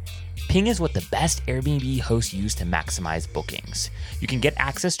 Ping is what the best Airbnb hosts use to maximize bookings. You can get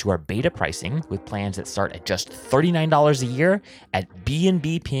access to our beta pricing with plans that start at just $39 a year at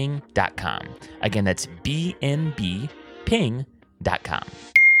bnbping.com. Again, that's bnbping.com.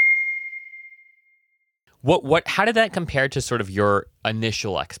 How did that compare to sort of your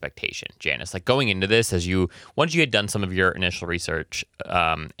initial expectation, Janice? Like going into this, once you had done some of your initial research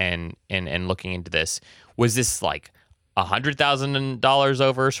and looking into this, was this like $100,000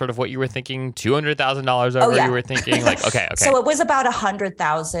 over sort of what you were thinking, $200,000 over you were thinking? Like, okay. So it was about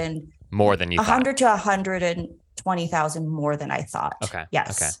 100,000 more than you thought. 100 to 120,000 more than I thought. Okay.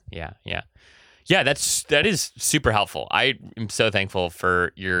 Yes. Okay. Yeah, that is super helpful. I am so thankful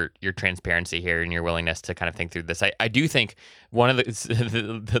for your transparency here and your willingness to kind of think through this. I do think one of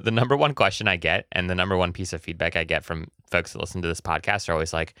the number one question I get and the number one piece of feedback I get from folks that listen to this podcast are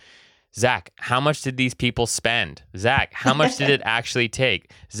always like, Zach, how much did these people spend? Zach, how much did it actually take?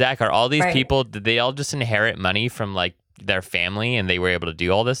 Zach, are all these people, did they all just inherit money from like their family and they were able to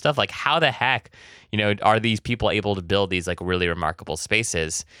do all this stuff? Like how the heck, are these people able to build these like really remarkable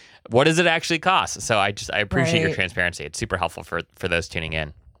spaces? What does it actually cost? So I appreciate your transparency. It's super helpful for those tuning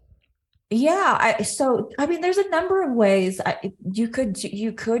in. Yeah. There's a number of ways you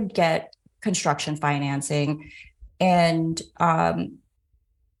could get construction financing, and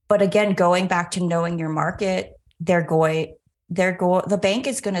but again, going back to knowing your market, the bank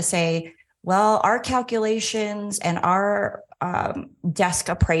is going to say, well, our calculations and our desk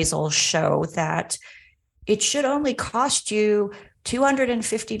appraisals show that it should only cost you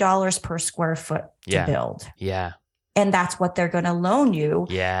 $250 per square foot to build. Yeah. And that's what they're going to loan you.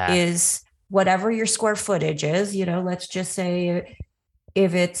 Yeah. Is whatever your square footage is. Let's just say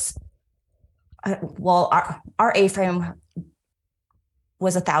if it's, our A-frame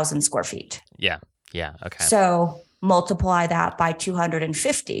was 1,000 square feet. Yeah. Okay. So multiply that by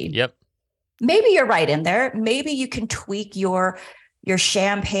 250. Yep. Maybe you're right in there. Maybe you can tweak your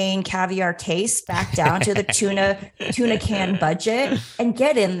champagne caviar taste back down to the tuna can budget and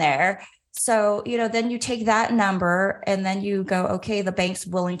get in there. So, then you take that number and then you go, okay, the bank's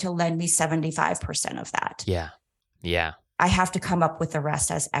willing to lend me 75% of that. Yeah. I have to come up with the rest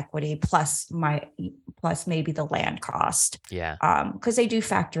as equity plus maybe the land cost. Yeah. Because they do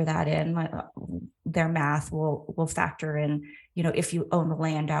factor that in. Their math will factor in, if you own the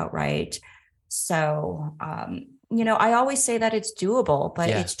land outright. So, I always say that it's doable, but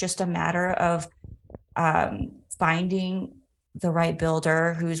it's just a matter of finding the right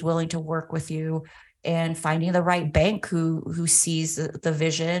builder who's willing to work with you and finding the right bank who sees the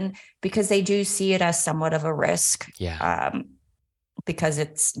vision, because they do see it as somewhat of a risk. Yeah. Because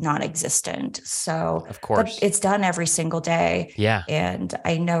it's non-existent. So of course it's done every single day. Yeah. And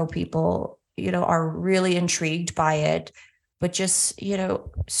I know people, are really intrigued by it, but just,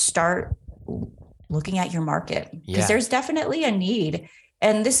 start looking at your market, because there's definitely a need.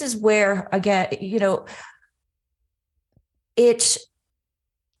 And this is where, again,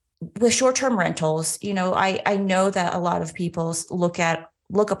 with short-term rentals, I know that a lot of people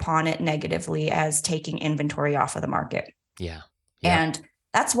look upon it negatively as taking inventory off of the market. Yeah. And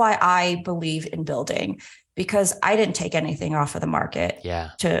that's why I believe in building, because I didn't take anything off of the market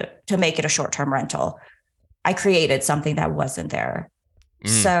to make it a short-term rental. I created something that wasn't there.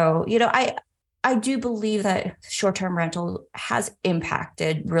 So, I do believe that short-term rental has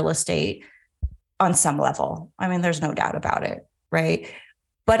impacted real estate on some level. I mean, there's no doubt about it, right?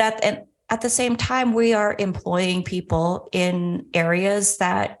 But at at the same time, we are employing people in areas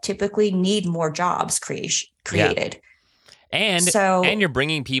that typically need more jobs created. And So you're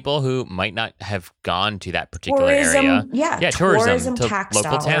bringing people who might not have gone to that particular area. Tourism to tax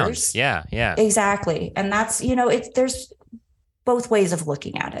local dollars. towns. Yeah. Exactly. And that's, there's both ways of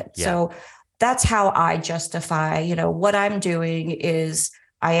looking at it. Yeah. So that's how I justify, what I'm doing is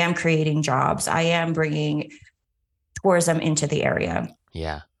I am creating jobs. I am bringing tourism into the area.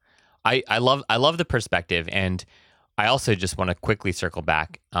 Yeah. I love the perspective. And I also just want to quickly circle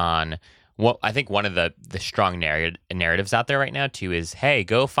back on what I think one of the strong narratives out there right now too is, hey,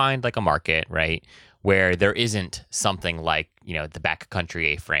 go find like a market, right, where there isn't something like, the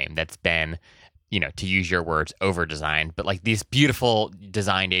backcountry A-frame that's been, to use your words, over-designed, but like these beautiful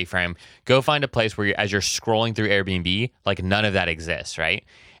designed A-frame. Go find a place where as you're scrolling through Airbnb, like none of that exists, right?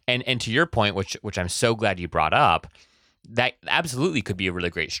 And to your point, which I'm so glad you brought up, that absolutely could be a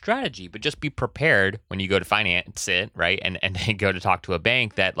really great strategy, but just be prepared when you go to finance it, right? And go to talk to a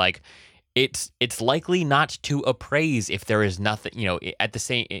bank that like it's likely not to appraise if there is nothing, at the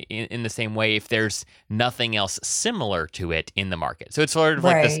same in the same way if there's nothing else similar to it in the market. So it's sort of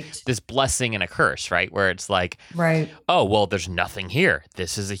like this blessing and a curse, right? Where it's like, oh, well, there's nothing here.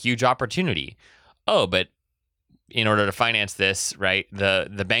 This is a huge opportunity. Oh, but in order to finance this, right,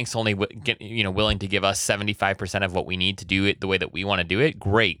 the bank's only willing to give us 75% of what we need to do it the way that we want to do it.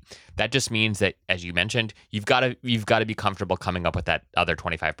 Great. That just means that, as you mentioned, you've got to be comfortable coming up with that other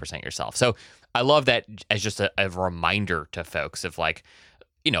 25% yourself. So I love that as just a reminder to folks of like,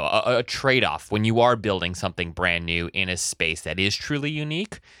 a trade-off when you are building something brand new in a space that is truly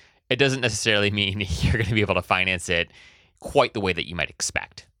unique. It doesn't necessarily mean you're going to be able to finance it quite the way that you might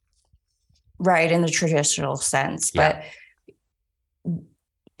expect. Right, in the traditional sense. Yeah. But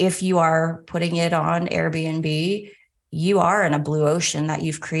if you are putting it on Airbnb, you are in a blue ocean that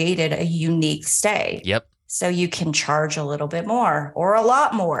you've created a unique stay. Yep. So you can charge a little bit more or a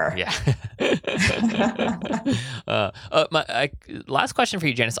lot more. Yeah. My last question for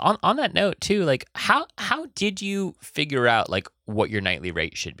you, Janice. On that note too, like how did you figure out like what your nightly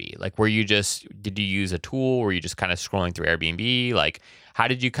rate should be? Like, did you use a tool? Were you just kind of scrolling through Airbnb? Like, how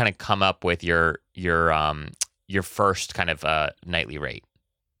did you kind of come up with your first kind of nightly rate?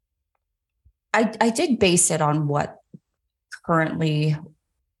 I did base it on what currently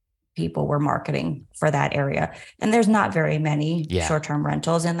people were marketing for that area. And there's not very many short-term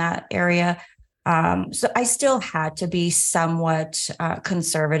rentals in that area. So I still had to be somewhat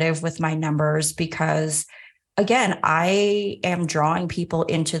conservative with my numbers because, again, I am drawing people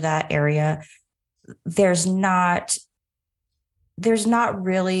into that area. There's not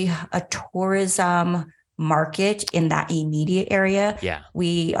really a tourism market in that immediate area. Yeah.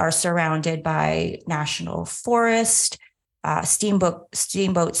 We are surrounded by national forest.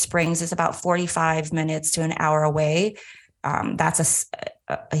 Steamboat Springs is about 45 minutes to an hour away. That's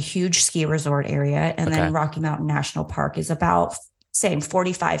a huge ski resort area. And then Rocky Mountain National Park is about,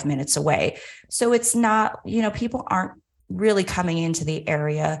 45 minutes away. So it's not, people aren't really coming into the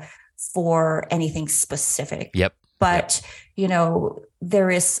area for anything specific. Yep. But,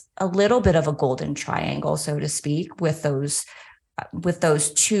 there is a little bit of a golden triangle, so to speak, with those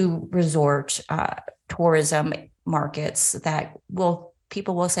two resort tourism markets that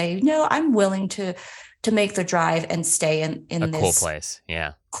people will say, no, I'm willing to make the drive and stay in this cool place.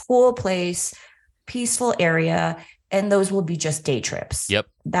 Yeah. Cool place, peaceful area. And those will be just day trips. Yep.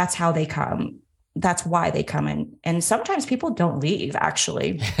 That's how they come. That's why they come in. And sometimes people don't leave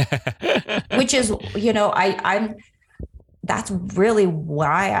actually, which is, that's really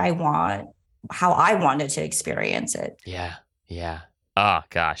how I wanted to experience it. Yeah. Yeah. Oh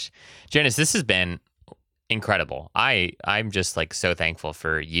gosh. Janice, this has been incredible. I'm just like so thankful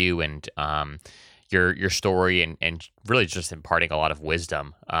for you and your story and really just imparting a lot of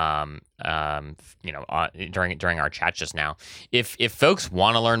wisdom during our chat just now. If folks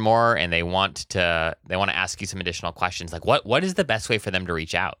want to learn more and they want to ask you some additional questions, like what is the best way for them to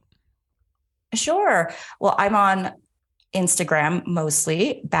reach out? Sure. Well, I'm on Instagram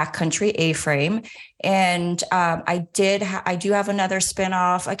mostly, Backcountry A-Frame, and I do have another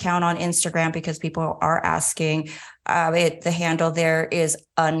spinoff account on Instagram because people are asking. The handle there is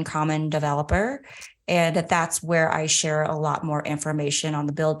Uncommon Developer, and that's where I share a lot more information on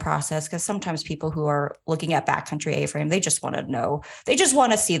the build process. Because sometimes people who are looking at Backcountry A-Frame, they just want to know, they just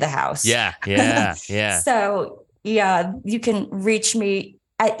want to see the house. Yeah. So yeah, you can reach me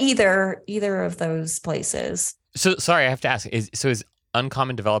at either of those places. So sorry, I have to ask. Is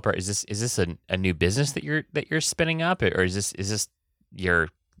Uncommon Developer, is this a new business that you're spinning up, or is this your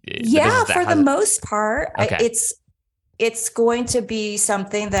for the most part? Okay. it's going to be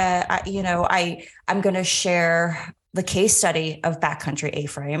something that I'm going to share the case study of Backcountry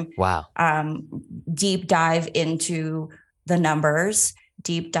A-Frame. Wow. Deep dive into the numbers,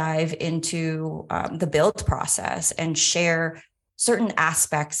 deep dive into the build process, and share certain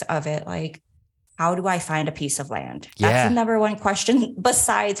aspects of it, like, how do I find a piece of land? That's the number one question,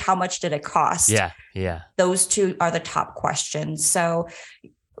 besides how much did it cost? Yeah. Those two are the top questions. So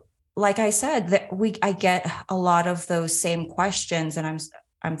like I said, I get a lot of those same questions, and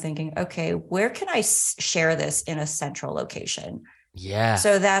I'm thinking, okay, where can I share this in a central location? Yeah.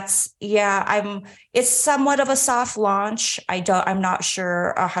 So it's somewhat of a soft launch. I'm not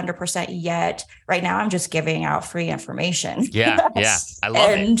sure 100% yet. Right now, I'm just giving out free information. Yeah. I love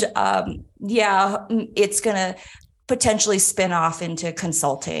it. And it's going to potentially spin off into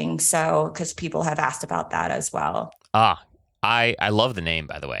consulting. So, because people have asked about that as well. I love the name,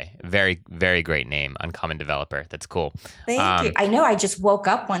 by the way. Very, very great name, Uncommon Developer. That's cool. Thank you. I know. I just woke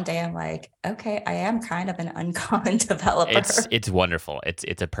up one day. I'm like, okay, I am kind of an uncommon developer. It's wonderful.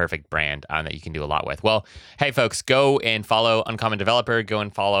 It's a perfect brand that you can do a lot with. Well, hey, folks, go and follow Uncommon Developer. Go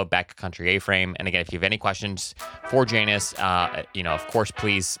and follow Backcountry A-Frame. And again, if you have any questions for Janice, of course,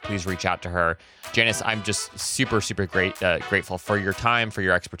 please reach out to her. Janice, I'm just super, super grateful for your time, for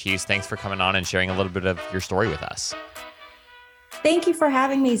your expertise. Thanks for coming on and sharing a little bit of your story with us. Thank you for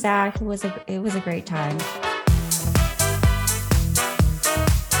having me, Zach. It was a great time.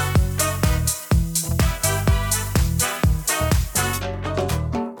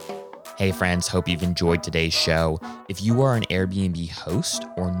 Hey friends, hope you've enjoyed today's show. If you are an Airbnb host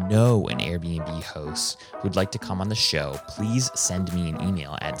or know an Airbnb host who'd like to come on the show, please send me an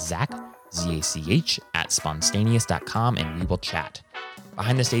email at zach@spontaneous.com and we will chat.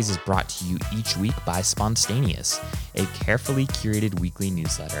 Behind the Stays is brought to you each week by Spontaneous, a carefully curated weekly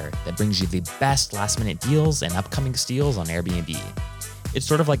newsletter that brings you the best last-minute deals and upcoming steals on Airbnb. It's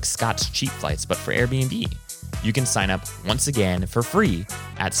sort of like Scott's Cheap Flights, but for Airbnb. You can sign up once again for free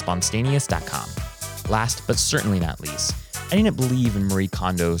at spontaneous.com. Last but certainly not least, I didn't believe in Marie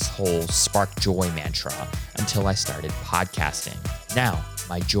Kondo's whole spark joy mantra until I started podcasting. Now,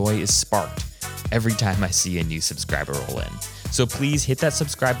 my joy is sparked every time I see a new subscriber roll in. So please hit that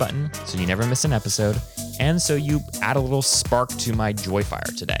subscribe button so you never miss an episode, and so you add a little spark to my joy fire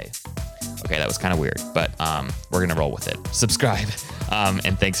today. Okay, that was kind of weird, but we're going to roll with it. Subscribe,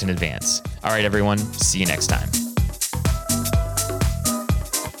 and thanks in advance. All right, everyone, see you next time.